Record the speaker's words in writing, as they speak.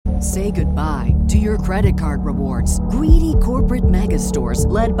Say goodbye to your credit card rewards. Greedy corporate mega stores,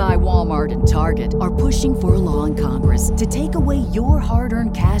 led by Walmart and Target, are pushing for a law in Congress to take away your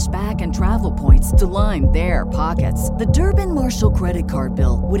hard-earned cash back and travel points to line their pockets. The Durbin-Marshall credit card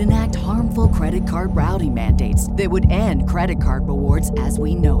bill would enact harmful credit card routing mandates that would end credit card rewards as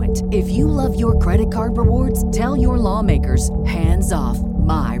we know it. If you love your credit card rewards, tell your lawmakers, hands off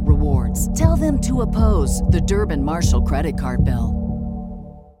my rewards. Tell them to oppose the Durbin-Marshall credit card bill.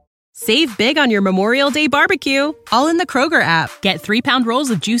 Save big on your Memorial Day barbecue, all in the Kroger app. Get 3-pound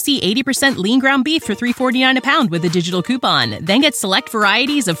rolls of juicy 80% lean ground beef for $3.49 a pound with a digital coupon. Then get select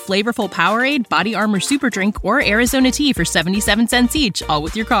varieties of flavorful Powerade, Body Armor Super Drink, or Arizona tea for 77 cents each, all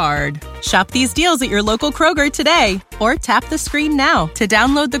with your card. Shop these deals at your local Kroger today, or tap the screen now to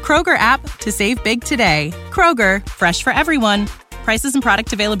download the Kroger app to save big today. Kroger, fresh for everyone. Prices and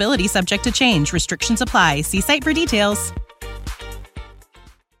product availability subject to change. Restrictions apply. See site for details.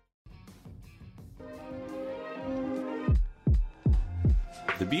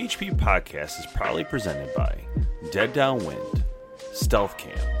 The BHP podcast is proudly presented by Dead Downwind, Stealth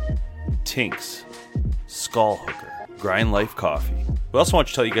Cam, Tinks, Skull Hooker, Grind Life Coffee. We also want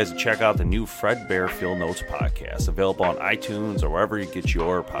to tell you guys to check out the new Fred Bear Field Notes podcast, available on iTunes or wherever you get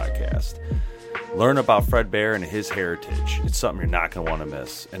your podcast. Learn about Fred Bear and his heritage. It's something you're not going to want to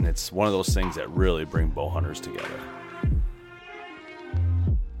miss, and it's one of those things that really bring bow hunters together.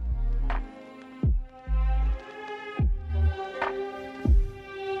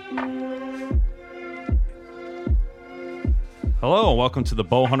 Hello, and welcome to the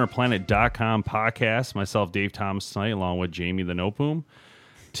bowhunterplanet.com podcast. Myself, Dave Thomas, tonight, along with Jamie the Nopum,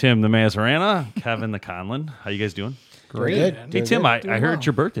 Tim the Mazarana, Kevin the Conlon. How you guys doing? Great. Hey, Tim, I heard it's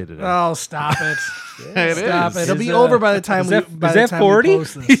your birthday today. Oh, stop it. It Stop is. it. It'll be over by the time we post this. Was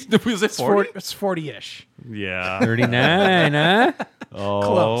it 40? It's 40-ish. Yeah. 39, huh? Oh,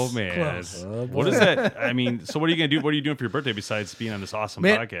 Close, man. close. What is that? I mean, so what are you going to do? What are you doing for your birthday besides being on this awesome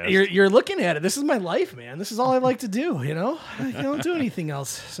Man, podcast? you're looking at it. This is my life, man. This is all I like to do, you know? I don't do anything else.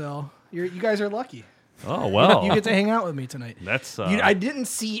 So you guys are lucky. Oh, well. You get to hang out with me tonight. That's I didn't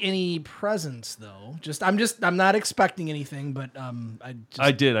see any presents though. I'm not expecting anything, but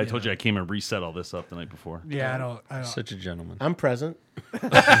I did. I told you I came and reset all this up the night before. Yeah, I don't. Such a gentleman. I'm present.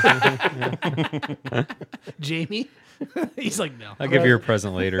 Jamie, he's like, no. I'll give you a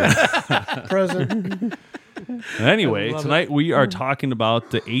present later. Present. Anyway, love tonight we are talking about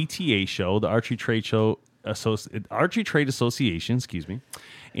the ATA show, the Archery Trade Show, Archery Trade Association, excuse me.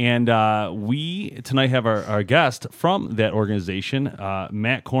 And we tonight have our guest from that organization,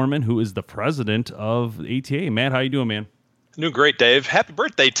 Matt Corman, who is the president of ATA. Matt, how you doing, man? Doing great, Dave. Happy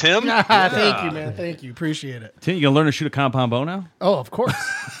birthday, Tim. Thank you, man. Thank you. Appreciate it. Tim, you gonna learn to shoot a compound bow now? Oh, of course.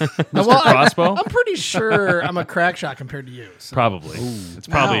 Crossbow? I'm pretty sure I'm a crack shot compared to you. So. Probably. It's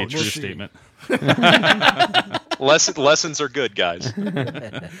probably a We'll true see. statement. Lessons are good, guys.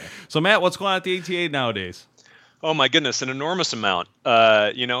 So, Matt, what's going on at the ATA nowadays? Oh my goodness, an enormous amount.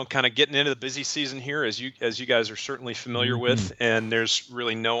 Kind of getting into the busy season here, as you guys are certainly familiar with, and there's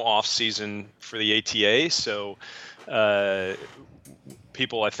really no off season for the ATA. So,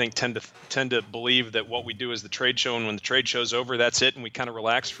 people I think tend to believe that what we do is the trade show, and when the trade show's over, that's it, and we kind of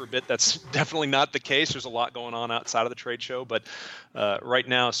relax for a bit. That's definitely not the case. There's a lot going on outside of the trade show, but right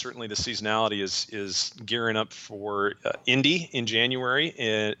now, certainly the seasonality is gearing up for Indy in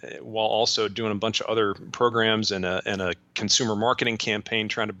January, while also doing a bunch of other programs and a consumer marketing campaign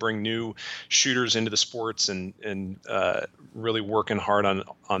trying to bring new shooters into the sports and really working hard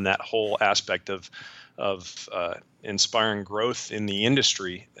on that whole aspect of inspiring growth in the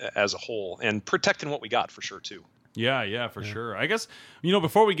industry as a whole and protecting what we got for sure too. Yeah, for sure. I guess,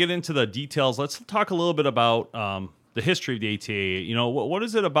 before we get into the details, let's talk a little bit about the history of the ATA. What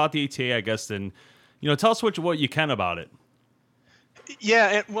is it about the ATA, I guess, and, tell us what you can about it.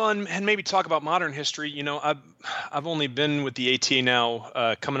 Yeah, and maybe talk about modern history. I've only been with the ATA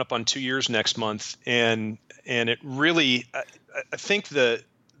now coming up on 2 years next month, and it really, I think the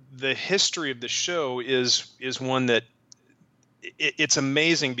history of the show is one that it's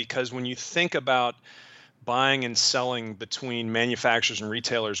amazing, because when you think about buying and selling between manufacturers and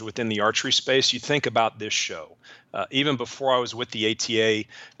retailers within the archery space, you think about this show. Even before I was with the ATA,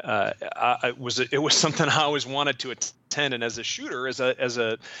 it was something I always wanted to attend. And as a shooter, as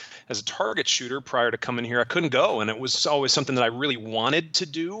a target shooter prior to coming here, I couldn't go, and it was always something that I really wanted to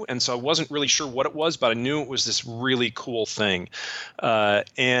do. And so I wasn't really sure what it was, but I knew it was this really cool thing.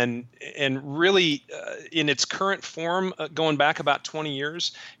 And really, in its current form, going back about 20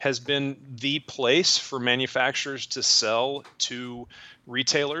 years, has been the place for manufacturers to sell to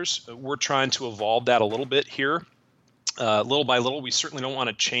retailers. We're trying to evolve that a little bit here. little by little. We certainly don't want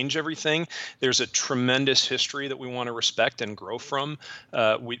to change everything. There's a tremendous history that we want to respect and grow from.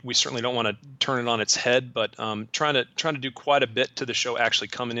 We certainly don't want to turn it on its head, but trying to do quite a bit to the show actually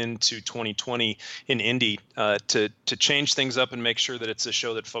coming into 2020 in Indy to change things up and make sure that it's a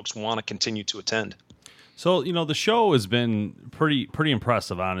show that folks want to continue to attend. So, the show has been pretty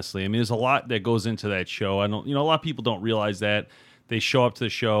impressive, honestly. I mean, there's a lot that goes into that show. A lot of people don't realize that. They show up to the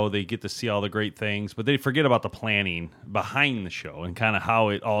show, they get to see all the great things, but they forget about the planning behind the show and kind of how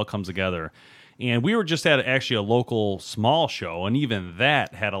it all comes together. And we were just at actually a local small show, and even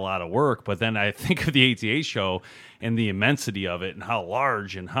that had a lot of work. But then I think of the ATA show and the immensity of it and how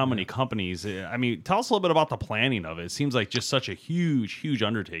large and how many companies. I mean, tell us a little bit about the planning of it. It seems like just such a huge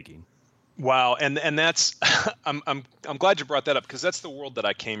undertaking. Wow, and that's I'm glad you brought that up, because that's the world that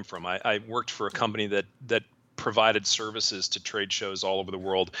I came from. I worked for a company that provided services to trade shows all over the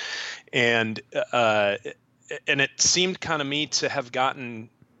world, and it seemed kind of me to have gotten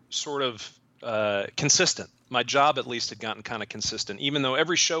sort of consistent. My job, at least, had gotten kind of consistent, even though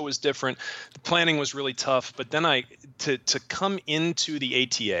every show was different. The planning was really tough, but then to come into the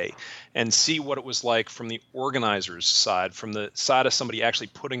ATA and see what it was like from the organizer's side, from the side of somebody actually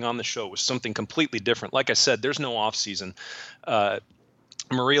putting on the show, was something completely different. Like I said, there's no off season.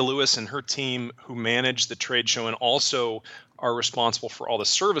 Maria Lewis and her team, who manage the trade show and also are responsible for all the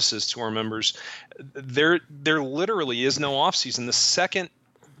services to our members, there literally is no off season. The second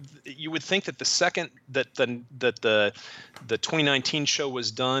you would think that the second that the 2019 show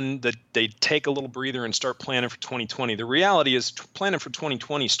was done, that they'd take a little breather and start planning for 2020. The reality is planning for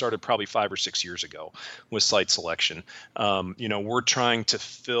 2020 started probably 5 or 6 years ago with site selection. We're trying to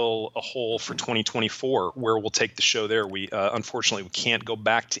fill a hole for 2024 where we'll take the show there. We unfortunately we can't go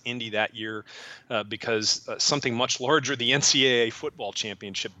back to Indy that year because something much larger, the NCAA football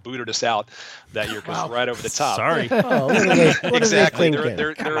championship, booted us out that year because right over the top. Sorry. Exactly.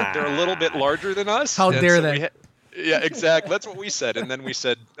 They're a little bit larger than us. How dare they? Yeah, exactly. That's what we said. And then we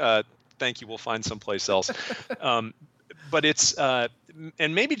said, thank you, we'll find someplace else. But it's,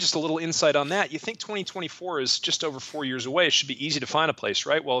 and maybe just a little insight on that. You think 2024 is just over 4 years away. It should be easy to find a place,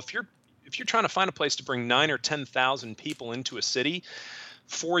 right? Well, if you're trying to find a place to bring 9,000 or 10,000 people into a city,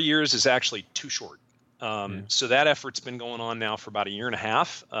 4 years is actually too short. So that effort's been going on now for about a year and a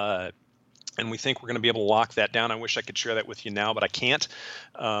half. And we think we're going to be able to lock that down. I wish I could share that with you now, but I can't.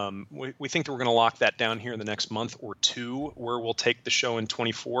 We think that we're going to lock that down here in the next month or two, where we'll take the show in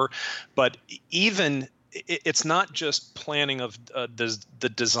 24. But even it's not just planning of the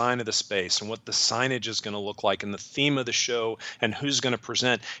design of the space and what the signage is going to look like and the theme of the show and who's going to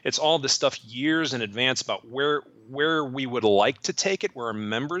present. It's all this stuff years in advance about where we would like to take it, where our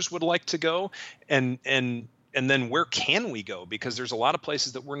members would like to go, and then where can we go? Because there's a lot of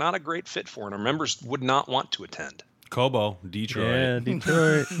places that we're not a great fit for, and our members would not want to attend. Cobo, Detroit. Yeah,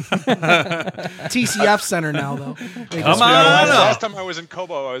 Detroit. TCF Center now, though. Come on. Last time I was in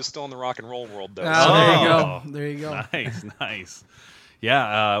Cobo, I was still in the rock and roll world, though. Oh, there you go. Nice.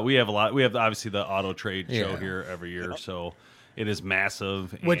 Yeah, we have a lot. We have obviously the auto trade show here every year, so it is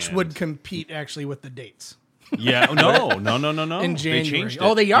massive. Which would compete actually with the dates. Yeah, no. In January. They changed it.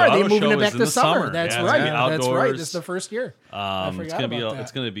 Oh, they are. They're auto moving show it back is in to the summer. That's Yeah, right. It's gonna be That's outdoors. right. This is the first year. I forgot about that.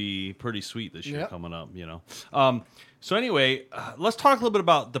 It's going to be pretty sweet this year Yep. coming up, So anyway, let's talk a little bit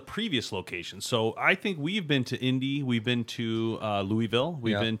about the previous locations. So I think we've been to Indy, we've been to Louisville,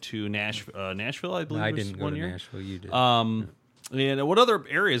 we've been to Nashville, I believe. I was didn't go one to year. Nashville. You did. And what other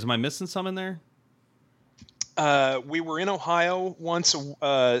areas? Am I missing some in there? We were in Ohio once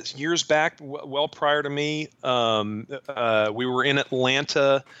years back, well prior to me. We were in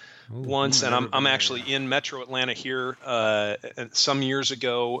Atlanta once, and I'm actually in Metro Atlanta here some years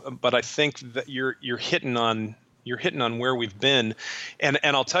ago. But I think that you're hitting on where we've been, and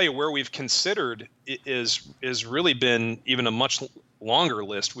I'll tell you where we've considered is really been even a much longer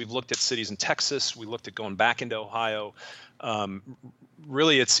list. We've looked at cities in Texas. We looked at going back into Ohio.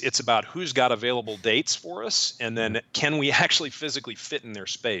 Really, it's about who's got available dates for us, and then can we actually physically fit in their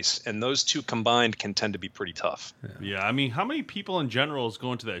space? And those two combined can tend to be pretty tough. Yeah, I mean, how many people in general is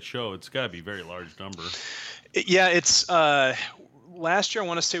going to that show? It's got to be a very large number. Yeah, it's last year I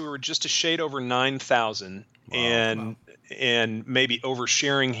want to say we were just a shade over 9,000, and maybe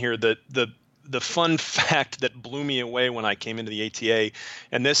oversharing here. The fun fact that blew me away when I came into the ATA,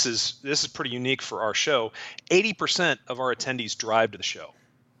 and this is pretty unique for our show, 80% of our attendees drive to the show,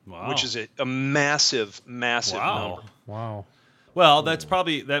 which is a massive number. Wow. Well, that's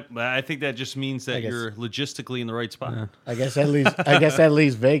probably that. I think that just means that you're logistically in the right spot. I guess that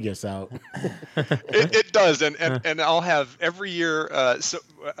leaves Vegas out. It does, and I'll have every year. So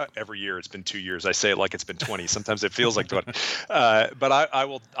every year. It's been 2 years. I say it like it's been 20. Sometimes it feels like 20. But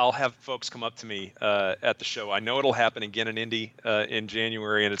I'll have folks come up to me at the show. I know it'll happen again in Indy in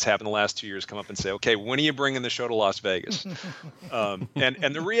January, and it's happened the last 2 years. Come up and say, okay, when are you bringing the show to Las Vegas? And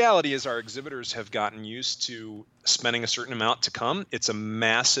the reality is our exhibitors have gotten used to spending a certain amount to come. It's a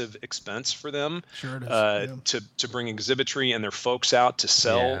massive expense for them to bring exhibitry and their folks out to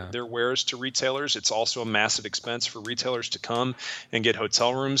sell their wares to retailers. It's also a massive expense for retailers to come and get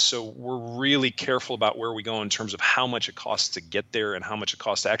hotel rooms. So we're really careful about where we go in terms of how much it costs to get there and how much it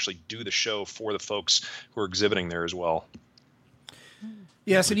costs to actually do the show for the folks who are exhibiting there as well.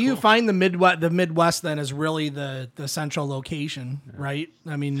 Yeah, so do you find the Midwest then is really the central location, right?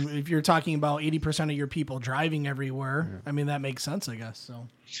 I mean, if you're talking about 80% of your people driving everywhere, I mean, that makes sense, I guess. So,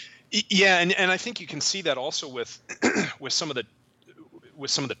 yeah, and I think you can see that also with some of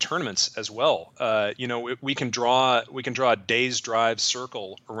the tournaments as well. We can draw a day's drive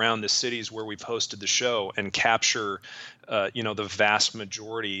circle around the cities where we've hosted the show and capture, the vast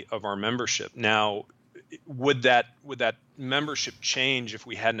majority of our membership. Now, would that membership change if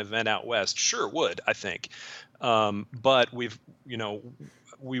we had an event out west? Sure, it would, I think. But we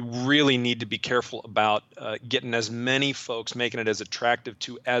really need to be careful about getting as many folks, making it as attractive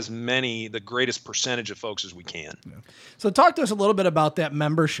to the greatest percentage of folks as we can. Yeah. So talk to us a little bit about that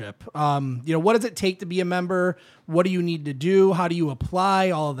membership. What does it take to be a member? What do you need to do? How do you apply?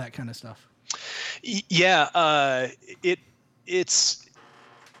 All of that kind of stuff. Yeah,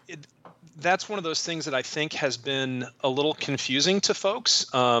 that's one of those things that I think has been a little confusing to folks.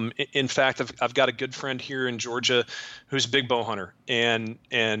 In fact, I've got a good friend here in Georgia who's a big bow hunter, and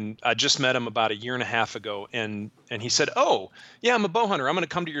I just met him about a year and a half ago, and he said, "Oh, yeah, I'm a bow hunter. I'm going to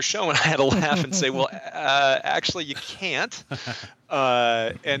come to your show." And I had to laugh and say, "Well, actually, you can't."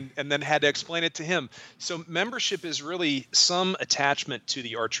 And then had to explain it to him. So membership is really some attachment to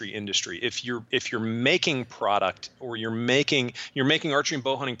the archery industry. If you're making product, or you're making archery and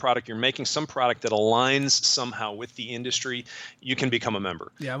bow hunting product, you're making some product that aligns somehow with the industry, you can become a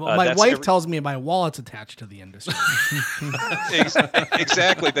member. Yeah, well, my wife tells me my wallet's attached to the industry.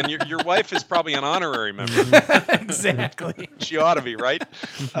 Exactly. Then your wife is probably an honorary member. Exactly. She ought to be, right?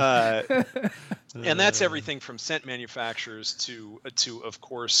 And that's everything from scent manufacturers to of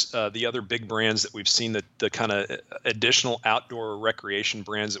course the other big brands that we've seen, the kind of additional outdoor recreation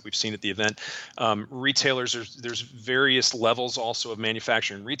brands that we've seen at the event. Retailers, there's various levels also of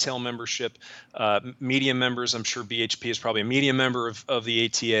manufacturing retail membership. Media members, I'm sure BHP is probably a media member of the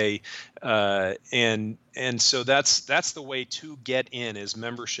ATA, and so that's the way to get in, is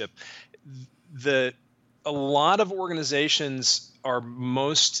membership. A lot of organizations are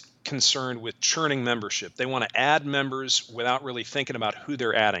most concerned with churning membership. They want to add members without really thinking about who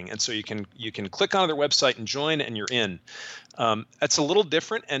they're adding. And so you can click on their website and join, and you're in. That's a little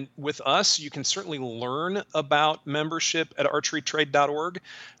different. And with us, you can certainly learn about membership at archerytrade.org.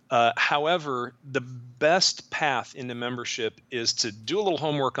 However, the best path into membership is to do a little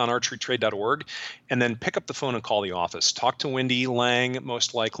homework on archerytrade.org and then pick up the phone and call the office. Talk to Wendy Lang,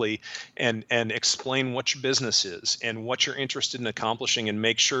 most likely, and explain what your business is and what you're interested in accomplishing, and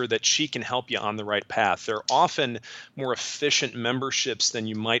make sure that she can help you on the right path. There are often more efficient memberships than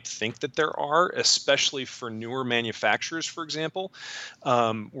you might think that there are, especially for newer manufacturers, for example.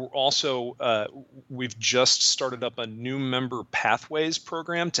 We've just started up a new member pathways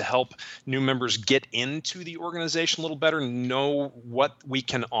program to help new members get into the organization a little better, know what we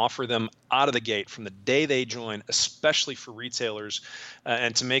can offer them out of the gate from the day they join, especially for retailers,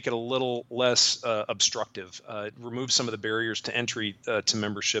 and to make it a little less obstructive, remove some of the barriers to entry to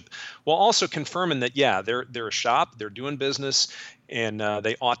membership, while also confirming that, yeah, they're a shop, they're doing business, and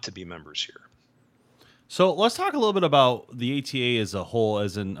they ought to be members here. So let's talk a little bit about the ATA as a whole,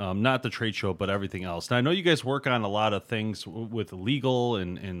 as in not the trade show, but everything else. Now, I know you guys work on a lot of things with legal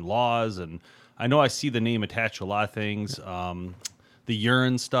and laws, and I know I see the name attached to a lot of things. The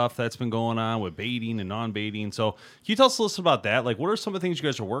urine stuff that's been going on with baiting and non-baiting. So can you tell us a little about that? Like, what are some of the things you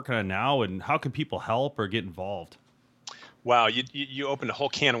guys are working on now, and how can people help or get involved? Wow, you opened a whole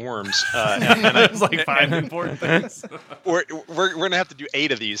can of worms. It's like 5 important things. We're going to have to do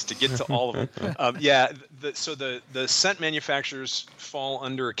 8 of these to get to all of them. So the scent manufacturers fall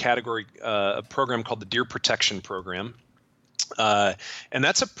under a category, a program called the Deer Protection Program. And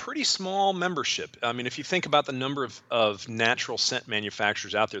that's a pretty small membership. I mean, if you think about the number of natural scent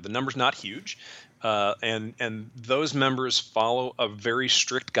manufacturers out there, the number's not huge. And those members follow a very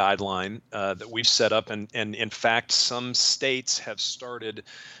strict guideline that we've set up. And in fact, some states have started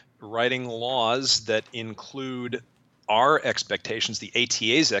writing laws that include our expectations, the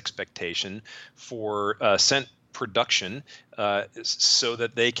ATA's expectation for scent production, so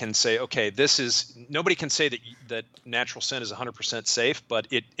that they can say, okay, nobody can say that natural scent is 100% safe, but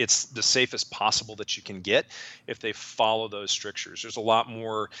it's the safest possible that you can get if they follow those strictures. There's a lot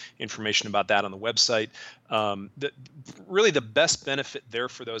more information about that on the website. Really the best benefit there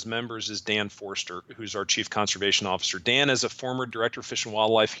for those members is Dan Forster, who's our Chief Conservation Officer. Dan is a former Director of Fish and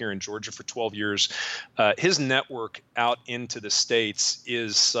Wildlife here in Georgia for 12 years. His network out into the states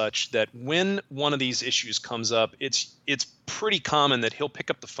is such that when one of these issues comes up, it's pretty common that he'll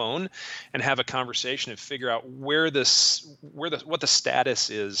pick up the phone and have a conversation and figure out what the status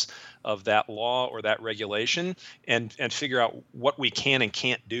is of that law or that regulation, and figure out what we can and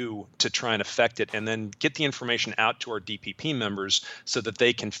can't do to try and affect it, and then get the information out to our DPP members so that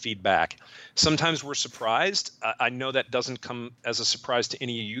they can feed back. Sometimes we're surprised. I know that doesn't come as a surprise to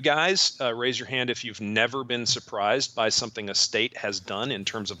any of you guys. Raise your hand if you've never been surprised by something a state has done in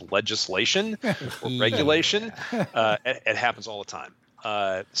terms of legislation or regulation. It happens all the time.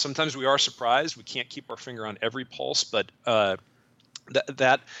 Sometimes we are surprised. We can't keep our finger on every pulse, but that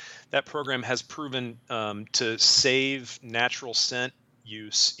program has proven to save natural scent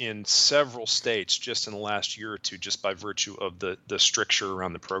use in several states just in the last year or two, just by virtue of the stricture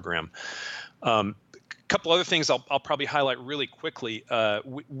around the program. A couple other things I'll probably highlight really quickly.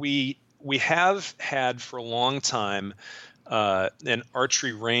 We have had for a long time an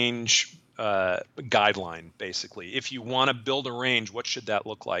archery range guideline, basically. If you want to build a range, what should that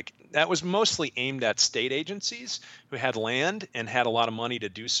look like? That was mostly aimed at state agencies who had land and had a lot of money to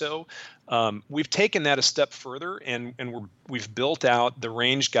do so. We've taken that a step further, and we've built out the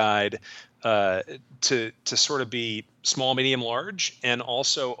range guide to sort of be small, medium, large, and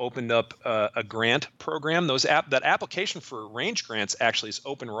also opened up a grant program. That application for range grants actually is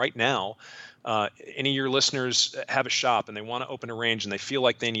open right now. Any of your listeners have a shop and they want to open a range and they feel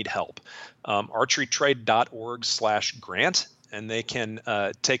like they need help. archerytrade.org/grant, and they can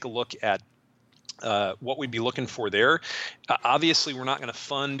take a look at what we'd be looking for there. Obviously, we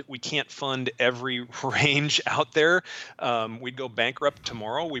can't fund every range out there. We'd go bankrupt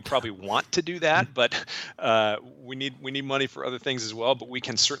tomorrow. We probably want to do that, but we need money for other things as well. But we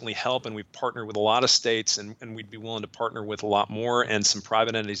can certainly help, and we've partnered with a lot of states, and we'd be willing to partner with a lot more, and some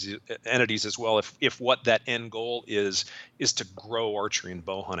private entities as well, if what that end goal is to grow archery and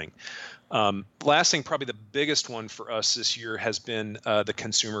bow hunting. Last thing, probably the biggest one for us this year has been the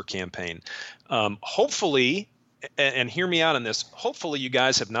consumer campaign. Hopefully, and hear me out on this, hopefully you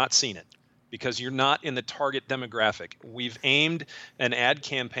guys have not seen it because you're not in the target demographic. We've aimed an ad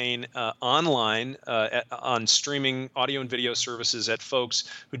campaign online on streaming audio and video services at folks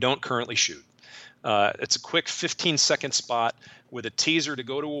who don't currently shoot. It's a quick 15-second spot with a teaser to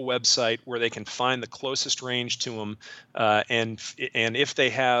go to a website where they can find the closest range to them, and if they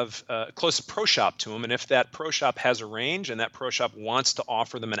have closest pro shop to them, and if that pro shop has a range and that pro shop wants to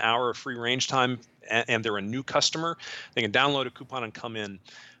offer them an hour of free range time, and they're a new customer, they can download a coupon and come in.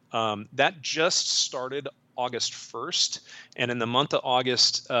 That just started August 1st, and in the month of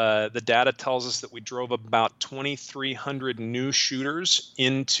August, the data tells us that we drove about 2,300 new shooters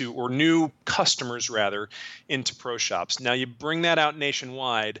new customers rather, into pro shops. Now you bring that out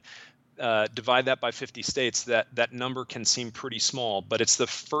nationwide, divide that by 50 states, that number can seem pretty small, but it's the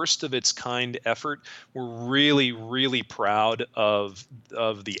first of its kind effort. We're really, really proud of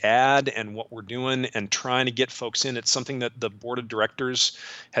the ad and what we're doing and trying to get folks in. It's something that the board of directors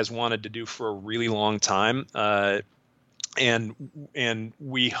has wanted to do for a really long time. And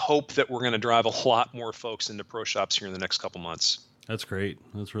we hope that we're going to drive a lot more folks into pro shops here in the next couple months. That's great.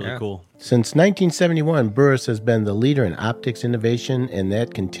 That's really cool. Since 1971, Burris has been the leader in optics innovation, and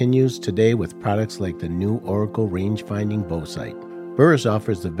that continues today with products like the new Oracle range-finding bow sight. Burris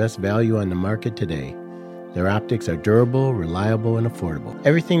offers the best value on the market today. Their optics are durable, reliable, and affordable.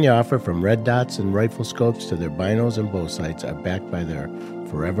 Everything they offer, from red dots and rifle scopes to their binos and bow sights, are backed by their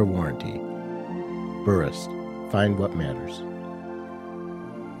forever warranty. Burris, find what matters.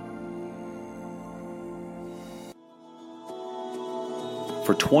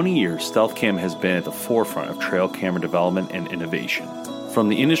 For 20 years, StealthCam has been at the forefront of trail camera development and innovation. From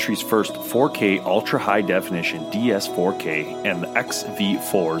the industry's first 4K ultra-high definition DS4K and the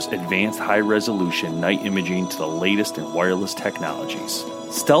XV4's advanced high-resolution night imaging to the latest in wireless technologies,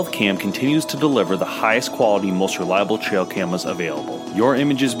 StealthCam continues to deliver the highest quality, most reliable trail cameras available. Your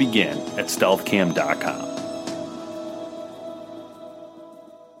images begin at stealthcam.com.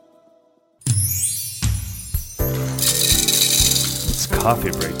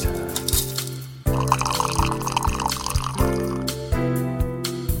 Coffee break time.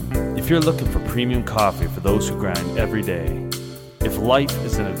 If you're looking for premium coffee for those who grind every day, if life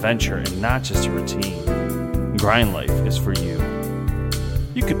is an adventure and not just a routine, Grind Life is for you.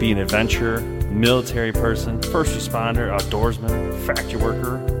 You could be an adventurer, military person, first responder, outdoorsman, factory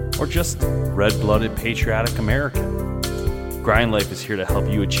worker, or just red-blooded patriotic American. Grind Life is here to help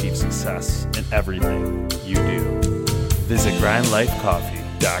you achieve success in everything you do. Visit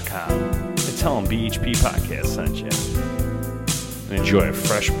grindlifecoffee.com and tell them BHP Podcast sent you. And enjoy a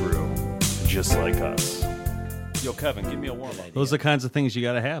fresh brew just like us. Yo, Kevin, give me a warm up. Those are the kinds of things you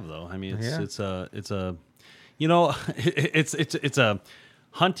got to have, though. I mean, it's a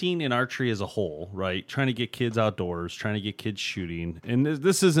hunting and archery as a whole, right? Trying to get kids outdoors, trying to get kids shooting, and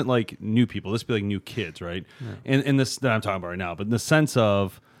this isn't like new people. This would be like new kids, right? Yeah. And this that I'm talking about right now, but in the sense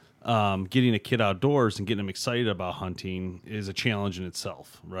of getting a kid outdoors and getting them excited about hunting is a challenge in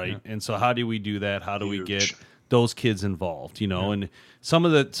itself, right? Yeah. And so, how do we do that? How do we get those kids involved? And some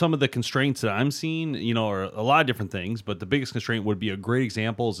of the constraints that I'm seeing, are a lot of different things, but the biggest constraint would be a great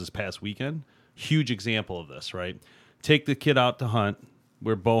example is this past weekend. Huge example of this, right? Take the kid out to hunt.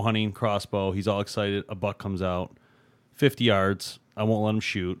 We're bow hunting, crossbow. He's all excited. A buck comes out, 50 yards. I won't let him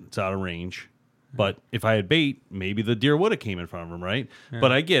shoot. It's out of range. But if I had bait, maybe the deer would have came in front of him, right? Yeah.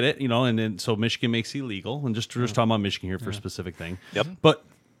 But I get it, and then so Michigan makes it illegal. And just talking about Michigan here for a specific thing. Yep. But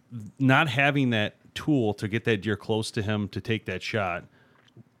not having that tool to get that deer close to him to take that shot,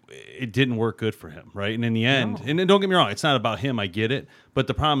 it didn't work good for him, right? And in the end, and don't get me wrong, it's not about him, I get it, but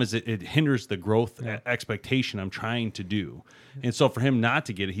the problem is it hinders the growth expectation I'm trying to do. And so for him not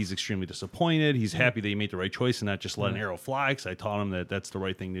to get it, he's extremely disappointed. He's happy that he made the right choice and not just let an arrow fly, because I taught him that that's the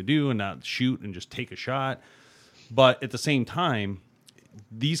right thing to do and not shoot and just take a shot. But at the same time,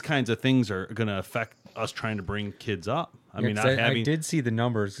 these kinds of things are going to affect us trying to bring kids up. I did see the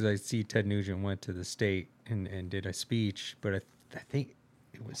numbers because I see Ted Nugent went to the state and did a speech, but I think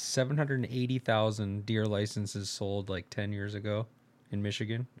it was 780,000 deer licenses sold like 10 years ago in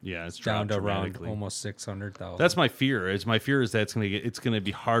Michigan. Yeah, it's down to around almost 600,000. That's my fear. My fear is that it's going to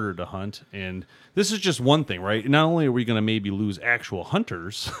be harder to hunt, and this is just one thing, right? Not only are we going to maybe lose actual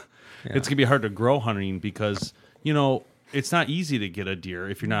hunters, it's going to be hard to grow hunting because it's not easy to get a deer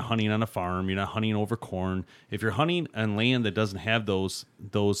if you're not hunting on a farm. You're not hunting over corn. If you're hunting on land that doesn't have those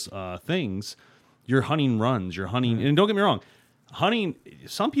things, you're hunting runs. You're hunting, and don't get me wrong, hunting,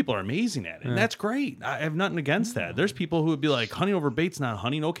 some people are amazing at it, and that's great. I have nothing against that. There's people who would be like, hunting over bait's not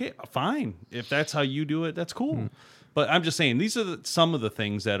hunting. Okay, fine. If that's how you do it, that's cool. But I'm just saying, these are some of the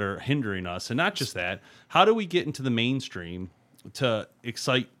things that are hindering us. And not just that, how do we get into the mainstream to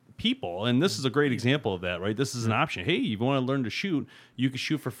excite people? And this is a great example of that, right? This is an option. Hey, you want to learn to shoot, you can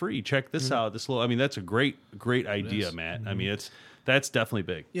shoot for free. Check this out. That's a great idea, Matt. That's definitely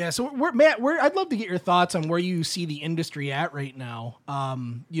big. Yeah. So Matt, I'd love to get your thoughts on where you see the industry at right now.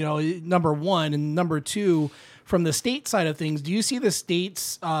 Number one, and number two, from the state side of things, do you see the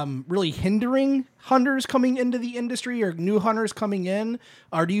states really hindering hunters coming into the industry or new hunters coming in,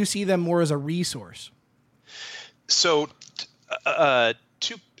 or do you see them more as a resource? So,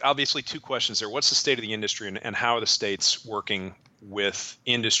 two questions there. What's the state of the industry, and how are the states working with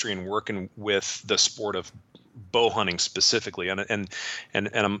industry and working with the sport of bow hunting specifically? And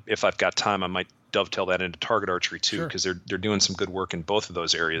if I've got time, I might dovetail that into target archery too, because they're doing some good work in both of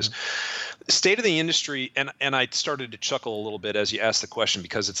those areas. State of the industry, and I started to chuckle a little bit as you asked the question,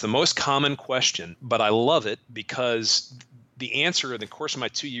 because it's the most common question, but I love it because the answer in the course of my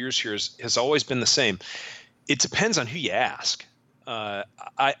 2 years here has always been the same. It depends on who you ask.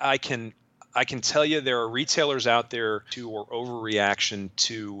 I can tell you there are retailers out there or overreaction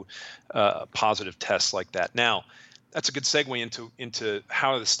to positive tests like that. Now, that's a good segue into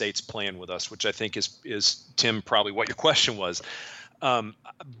how are the states playing with us, which I think is Tim, probably what your question was.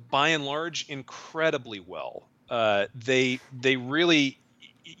 By and large, incredibly well. They really,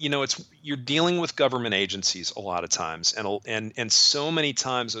 you're dealing with government agencies a lot of times, and so many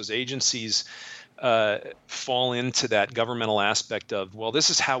times those agencies fall into that governmental aspect of, well, this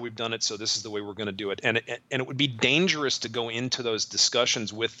is how we've done it, so this is the way we're going to do it. And it would be dangerous to go into those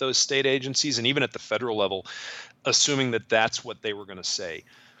discussions with those state agencies, and even at the federal level, assuming that that's what they were going to say.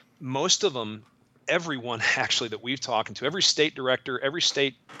 Most of them, everyone actually that we've talked to, every state director, every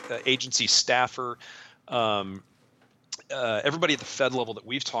state agency staffer, everybody at the Fed level that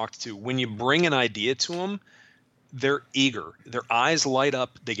we've talked to, when you bring an idea to them, they're eager. Their eyes light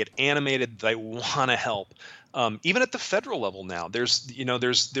up. They get animated. They want to help. Even at the federal level now, there's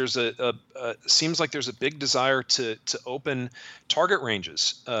seems like there's a big desire to open target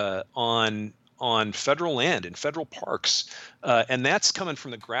ranges on federal land in federal parks, and that's coming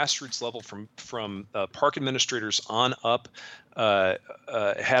from the grassroots level, from park administrators on up.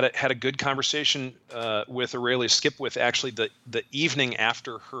 had a good conversation with Aurelia Skipwith. Actually, the evening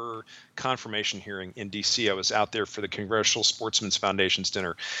after her confirmation hearing in D.C., I was out there for the Congressional Sportsmen's Foundation's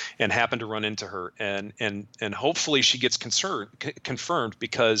dinner, and happened to run into her. And hopefully she gets confirmed,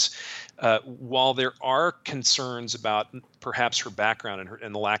 because while there are concerns about perhaps her background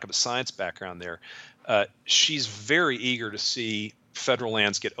and the lack of a science background there, she's very eager to see federal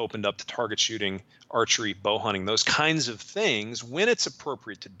lands get opened up to target shooting, archery, bow hunting, those kinds of things when it's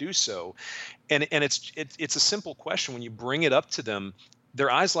appropriate to do so. And it's a simple question. When you bring it up to them, their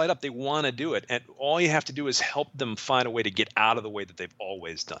eyes light up. They want to do it. And all you have to do is help them find a way to get out of the way that they've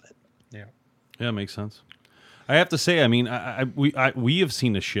always done it. Yeah, it makes sense. I have to say, I mean, we have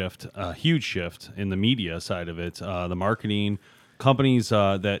seen a shift, a huge shift in the media side of it, the marketing companies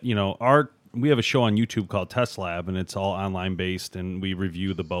that, we have a show on YouTube called Test Lab, and it's all online based, and we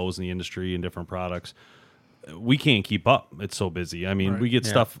review the bows in the industry and different products. We can't keep up. It's so busy. I mean, we get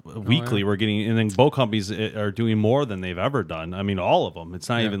stuff weekly. We're getting, and then bow companies are doing more than they've ever done. I mean, all of them. It's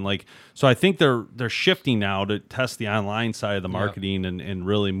not even like, so I think they're shifting now to test the online side of the marketing and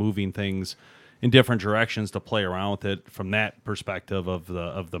really moving things in different directions to play around with it from that perspective of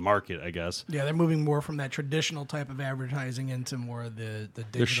the market, I guess. Yeah, they're moving more from that traditional type of advertising into more of the digital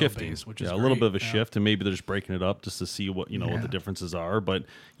they're shifting, base, which is a little bit of a shift, and maybe they're just breaking it up just to see what what the differences are. But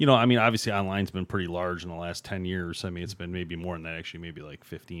I mean, obviously online's been pretty large in the last 10 years. I mean, it's been maybe more than that, actually, maybe like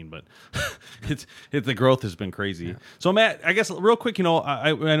 15. But the growth has been crazy. Yeah. So Matt, I guess real quick, I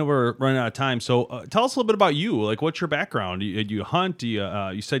know we're running out of time. So tell us a little bit about you. Like, what's your background? Do you hunt? Do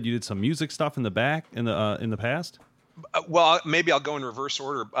you said you did some music stuff in the back in the past? Well, maybe I'll go in reverse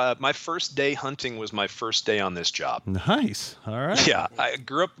order. My first day hunting was my first day on this job. Nice. All right. Yeah, I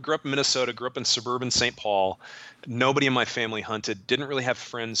grew up in Minnesota. Grew up in suburban St. Paul. Nobody in my family hunted. Didn't really have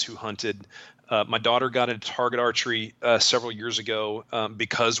friends who hunted. My daughter got into target archery several years ago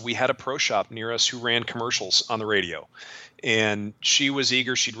because we had a pro shop near us who ran commercials on the radio, and she was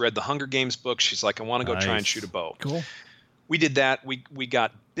eager. She'd read the Hunger Games book. She's like, I want to go try and shoot a bow. Cool. We did that. We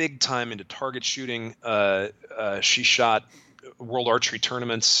got big time into target shooting. She shot world archery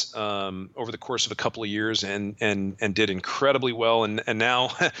tournaments over the course of a couple of years and did incredibly well. And now,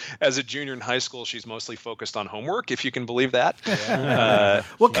 as a junior in high school, she's mostly focused on homework, if you can believe that.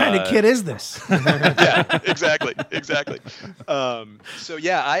 What kind of kid is this? Yeah, exactly. So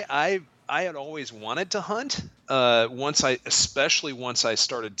yeah, I had always wanted to hunt. Especially once I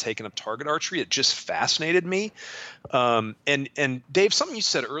started taking up target archery, it just fascinated me. And Dave, something you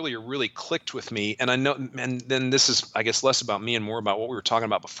said earlier really clicked with me. And I know, and then this is, I guess, less about me and more about what we were talking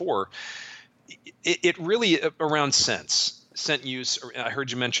about before. It really around scent use. I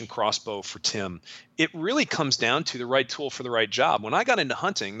heard you mention crossbow for Tim. It really comes down to the right tool for the right job. When I got into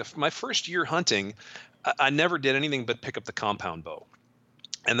hunting, my first year hunting, I never did anything but pick up the compound bow.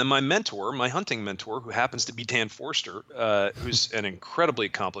 And then my hunting mentor, who happens to be Dan Forster, who's an incredibly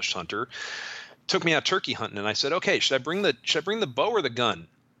accomplished hunter, took me out turkey hunting. And I said, okay, should I bring the bow or the gun?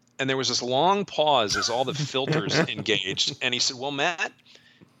 And there was this long pause as all the filters engaged. And he said, well, Matt,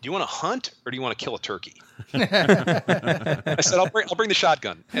 do you want to hunt or do you want to kill a turkey? I said, I'll bring the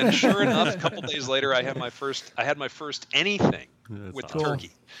shotgun. And sure enough, a couple days later, I had my first anything with the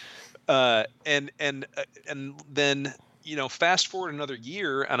turkey. And then, fast forward another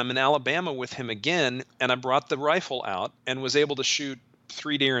year, and I'm in Alabama with him again, and I brought the rifle out and was able to shoot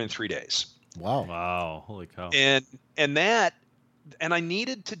 3 deer in 3 days. Wow! Holy cow! And I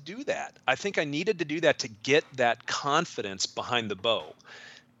needed to do that. I think I needed to do that to get that confidence behind the bow.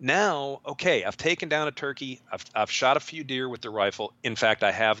 Now, okay, I've taken down a turkey. I've shot a few deer with the rifle. In fact,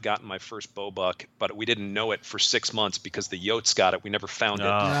 I have gotten my first bow buck, but we didn't know it for 6 months because the Yotes got it. We never found it.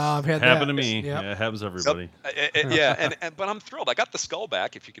 I've had happened to that. me. Yep. Yeah, it happens to everybody. Yeah, but I'm thrilled. I got the skull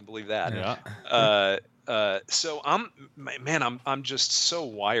back, if you can believe that. Yeah. So I'm just so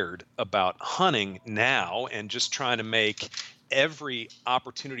wired about hunting now and just trying to make every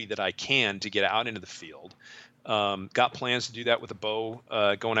opportunity that I can to get out into the field. Got plans to do that with a bow,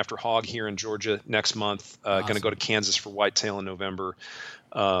 going after hog here in Georgia next month. Awesome. Going to go to Kansas for whitetail in November.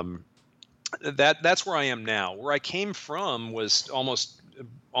 That's where I am now. Where I came from was almost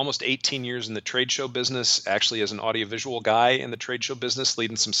 18 years in the trade show business, actually as an audiovisual guy in the trade show business,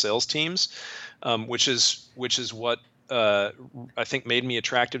 leading some sales teams, which is what I think made me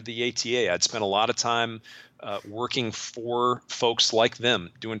attractive to the ATA. I'd spent a lot of time working for folks like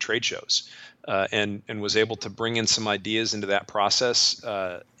them doing trade shows, and was able to bring in some ideas into that process,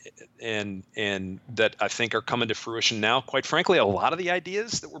 and that I think are coming to fruition now. Quite frankly, a lot of the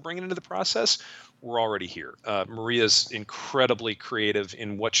ideas that we're bringing into the process were already here. Maria's incredibly creative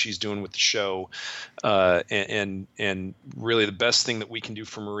in what she's doing with the show, and really the best thing that we can do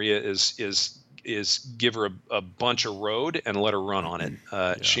for Maria is give her a bunch of road and let her run on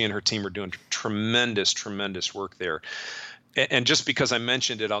it. She and her team are doing tremendous work there. And just because I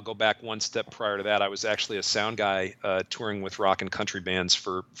mentioned it, I'll go back one step prior to that. I was actually a sound guy touring with rock and country bands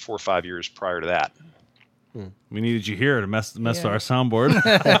for 4 or 5 years prior to that. We needed you here to mess with our soundboard.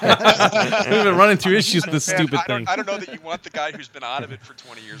 We've been running through issues with this stupid thing. I don't know that you want the guy who's been out of it for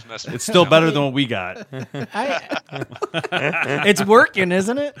 20 years messing with It's still better than what we got. It's working,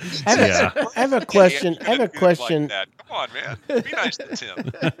 isn't it? I have a question. I have a question. Like that. Come on, man. Be nice to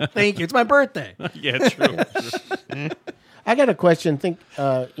Tim. Thank you. It's my birthday. Yeah, true. I got a question. Think,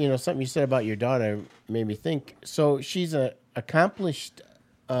 something you said about your daughter made me think. So she's a accomplished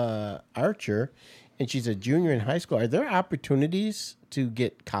archer, and she's a junior in high school. Are there opportunities to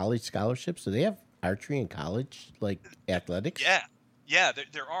get college scholarships? Do they have archery in college, like athletics? Yeah,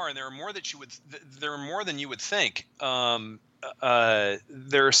 there are, and there are more that you would. There are more than you would think. There are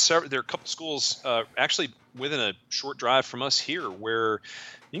a couple schools actually within a short drive from us here where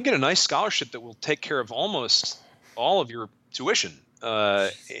you can get a nice scholarship that will take care of almost all of your tuition.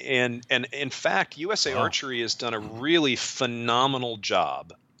 And in fact, USA Archery has done a really phenomenal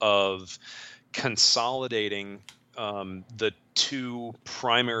job of consolidating the two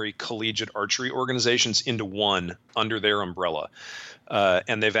primary collegiate archery organizations into one under their umbrella.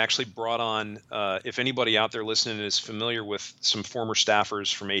 And they've actually brought on, if anybody out there listening is familiar with some former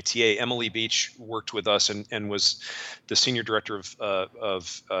staffers from ATA, Emily Beach worked with us and was the senior director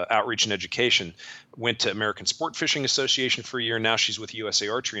of outreach and education, went to American Sport Fishing Association for a year. Now she's with USA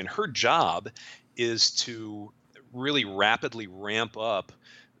Archery, and her job is to really rapidly ramp up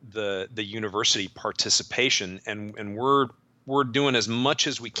the university participation, and we're doing as much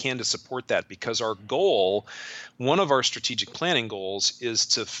as we can to support that, because our goal, one of our strategic planning goals, is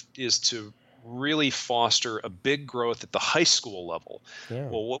to really foster a big growth at the high school level. Yeah.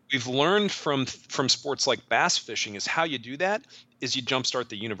 Well, what we've learned from sports like bass fishing is how you do that is you jumpstart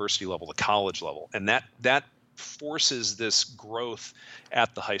the university level, the college level, and that forces this growth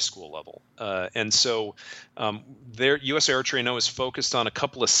at the high school level. And so USA Archery, I know, is focused on a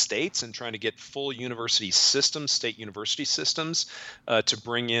couple of states and trying to get full university systems, state university systems, to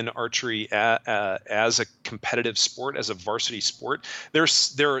bring in archery as a competitive sport, as a varsity sport. There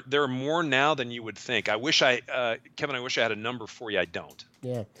are more now than you would think. I wish Kevin, I wish I had a number for you. I don't.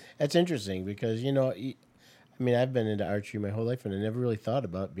 Yeah, that's interesting because, I've been into archery my whole life, and I never really thought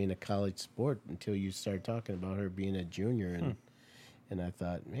about being a college sport until you started talking about her being a junior, and I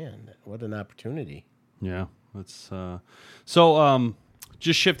thought, man, what an opportunity. Yeah, that's so.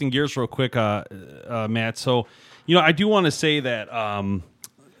 Just shifting gears real quick, Matt. So, I do want to say that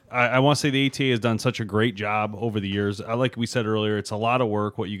I want to say the ATA has done such a great job over the years. Like we said earlier, it's a lot of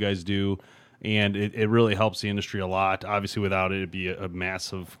work what you guys do, and it really helps the industry a lot. Obviously, without it, it'd be a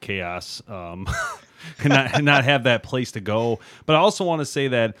massive chaos. And not have that place to go. But I also want to say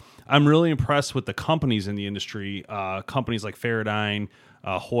that I'm really impressed with the companies in the industry, companies like Faradyne,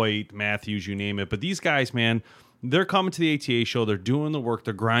 Hoyt, Matthews, you name it. But these guys, man, they're coming to the ATA show, they're doing the work,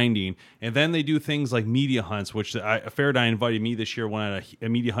 they're grinding, and then they do things like media hunts, which Faradyne invited me this year when I had a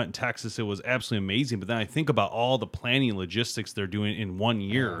media hunt in Texas. It was absolutely amazing. But then I think about all the planning and logistics they're doing in 1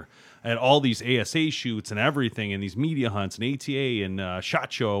 year. At all these ASA shoots and everything, and these media hunts and ATA and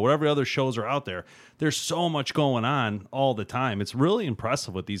SHOT Show, whatever other shows are out there. There's so much going on all the time. It's really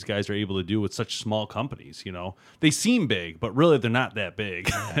impressive what these guys are able to do with such small companies. They seem big, but really they're not that big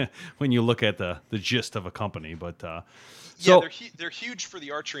when you look at the gist of a company. But they're huge for the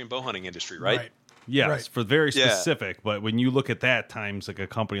archery and bow hunting industry, right? Yes, right. For very specific. But when you look at that times like a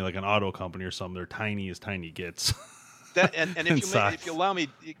company like an auto company or something, they're tiny as tiny gets. That and if you allow me,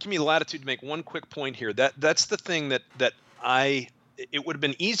 give me latitude to make one quick point here. That's the thing that it would have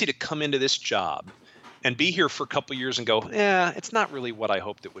been easy to come into this job and be here for a couple of years and go, it's not really what I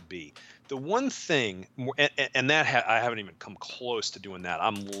hoped it would be. The one thing, and I haven't even come close to doing that.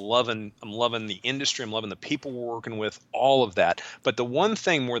 I'm loving the industry. I'm loving the people we're working with, all of that. But the one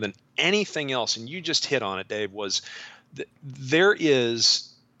thing more than anything else, and you just hit on it, Dave, was there is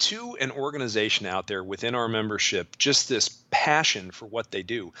to an organization out there within our membership just this passion for what they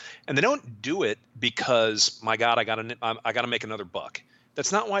do, and they don't do it because, my God, I got to make another buck.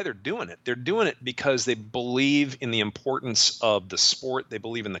 That's not why they're doing it. They're doing it because they believe in the importance of the sport. They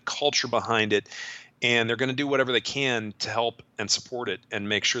believe in the culture behind it, and they're going to do whatever they can to help and support it and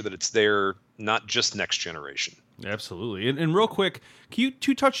make sure that it's there, not just next generation. Absolutely. And real quick, can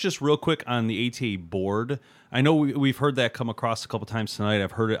you touch just real quick on the ATA board? I know we've heard that come across a couple times tonight.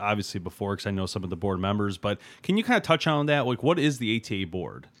 I've heard it obviously before because I know some of the board members, but can you kind of touch on that? Like, what is the ATA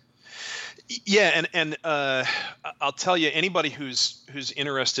board? Yeah, and I'll tell you, anybody who's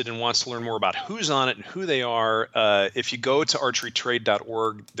interested and wants to learn more about who's on it and who they are, if you go to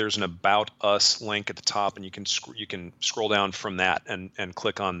archerytrade.org, there's an About Us link at the top, and you can scroll down from that and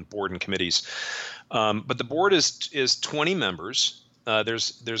click on board and committees. But the board is 20 members.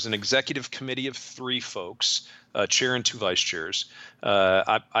 There's an executive committee of 3 folks, a chair and 2 vice chairs.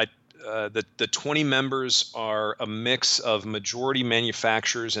 The 20 members are a mix of majority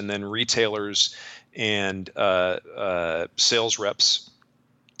manufacturers and then retailers and sales reps.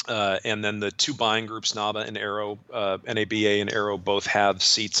 And then the 2 buying groups, NABA and Aero, NABA and Aero, both have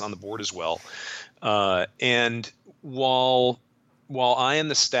seats on the board as well. And while I and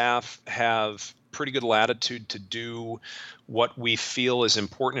the staff have pretty good latitude to do what we feel is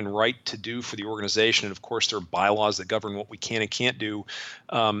important and right to do for the organization, and of course there are bylaws that govern what we can and can't do,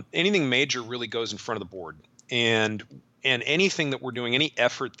 anything major really goes in front of the board. And anything that we're doing, any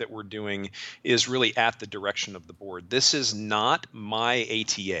effort that we're doing, is really at the direction of the board. This is not my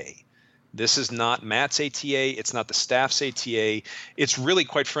ATA. This is not Matt's ATA. It's not the staff's ATA. It's really,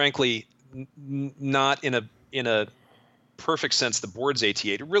 quite frankly, not in a perfect sense the board's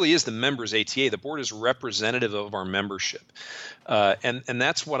ATA. It really is the members' ATA. The board is representative of our membership, and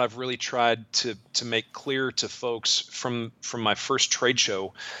that's what I've really tried to make clear to folks from my first trade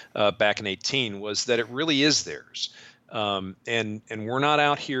show back in 2018, was that it really is theirs. And we're not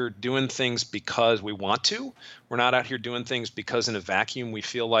out here doing things because we want to. We're not out here doing things because in a vacuum we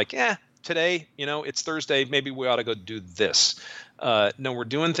feel like, today, it's Thursday, maybe we ought to go do this. No, we're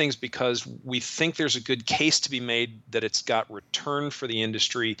doing things because we think there's a good case to be made that it's got return for the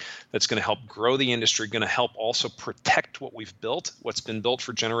industry, that's going to help grow the industry, going to help also protect what we've built, what's been built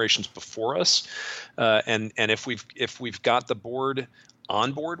for generations before us. And if we've got the board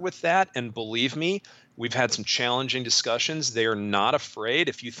on board with that, and believe me, we've had some challenging discussions. They are not afraid.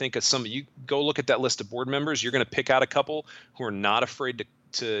 If you think of some, you go look at that list of board members, you're going to pick out a couple who are not afraid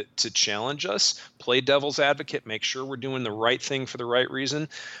to challenge us, play devil's advocate, make sure we're doing the right thing for the right reason.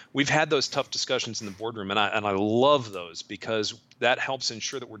 We've had those tough discussions in the boardroom, and I love those, because that helps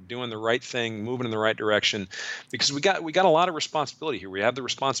ensure that we're doing the right thing, moving in the right direction, because we got a lot of responsibility here. We have the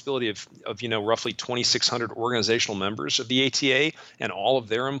responsibility of roughly 2,600 organizational members of the ATA and all of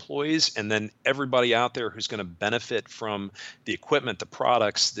their employees, and then everybody out there who's going to benefit from the equipment, the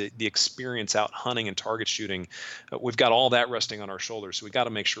products, the experience out hunting and target shooting. We've got all that resting on our shoulders, so we got to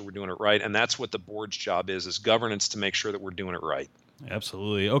make sure we're doing it right, and that's what the board's job is governance, to make sure that we're doing it right.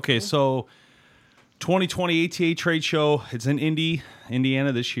 Absolutely. Okay, so 2020 ATA Trade Show, it's in Indy,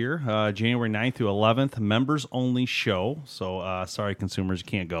 Indiana this year, January 9th through 11th, members-only show. So sorry, consumers, you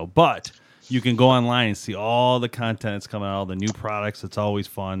can't go. But you can go online and see all the content that's coming out, all the new products. It's always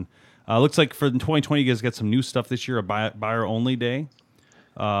fun. Looks like for 2020, you guys got some new stuff this year, a buyer-only day.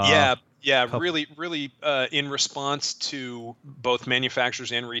 Really, in response to both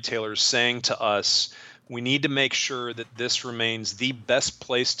manufacturers and retailers saying to us, we need to make sure that this remains the best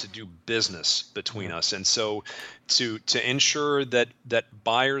place to do business between us. And so to ensure that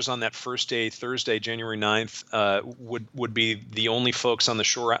buyers on that first day, Thursday, January 9th, would be the only folks on the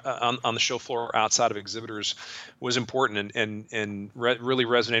show floor outside of exhibitors was important, and really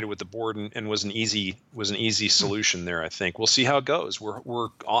resonated with the board, and was an easy solution there. I think we'll see how it goes. We're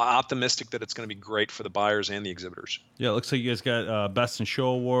optimistic that it's going to be great for the buyers and the exhibitors. Yeah, it looks like you guys got Best in Show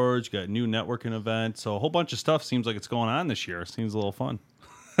awards, you got new networking events, so a whole bunch of stuff seems like it's going on this year. Seems a little fun.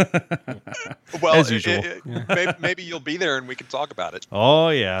 Well, as usual. Maybe you'll be there and we can talk about it. Oh,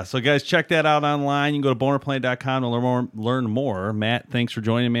 yeah. So, guys, check that out online. You can go to bonerplanet.com to learn more. Matt, thanks for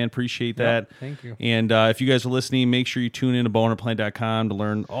joining, man. Appreciate that. Yep, thank you. And if you guys are listening, make sure you tune in to bonerplanet.com to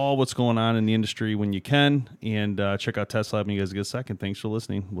learn all what's going on in the industry when you can. And check out Tesla Lab when you guys get a second. Thanks for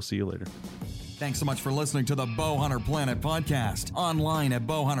listening. We'll see you later. Thanks so much for listening to the Bowhunter Planet podcast, online at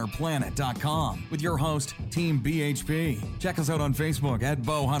bowhunterplanet.com with your host, Team BHP. Check us out on Facebook at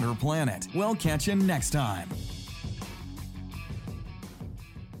Bowhunter Planet. We'll catch you next time.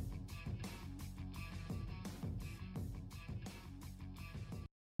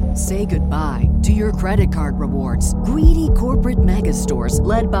 Say goodbye to your credit card rewards. Greedy corporate mega stores,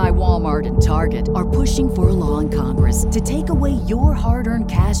 led by Walmart and Target, are pushing for a law in Congress to take away your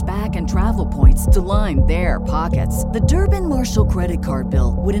hard-earned cash back and travel points to line their pockets. The Durbin-Marshall credit card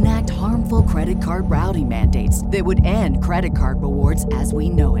bill would enact harmful credit card routing mandates that would end credit card rewards as we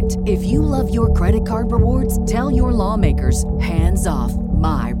know it. If you love your credit card rewards, tell your lawmakers, hands off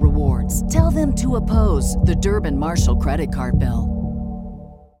my rewards. Tell them to oppose the Durbin-Marshall credit card bill.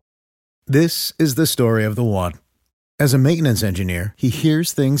 This is the story of the one. As a maintenance engineer, he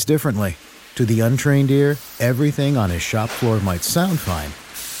hears things differently. To the untrained ear, everything on his shop floor might sound fine,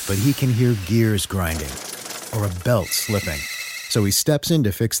 but he can hear gears grinding or a belt slipping. So he steps in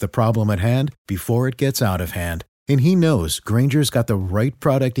to fix the problem at hand before it gets out of hand. And he knows Grainger's got the right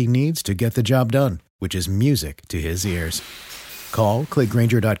product he needs to get the job done, which is music to his ears. Call, click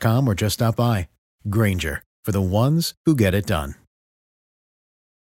Grainger.com, or just stop by. Grainger, for the ones who get it done.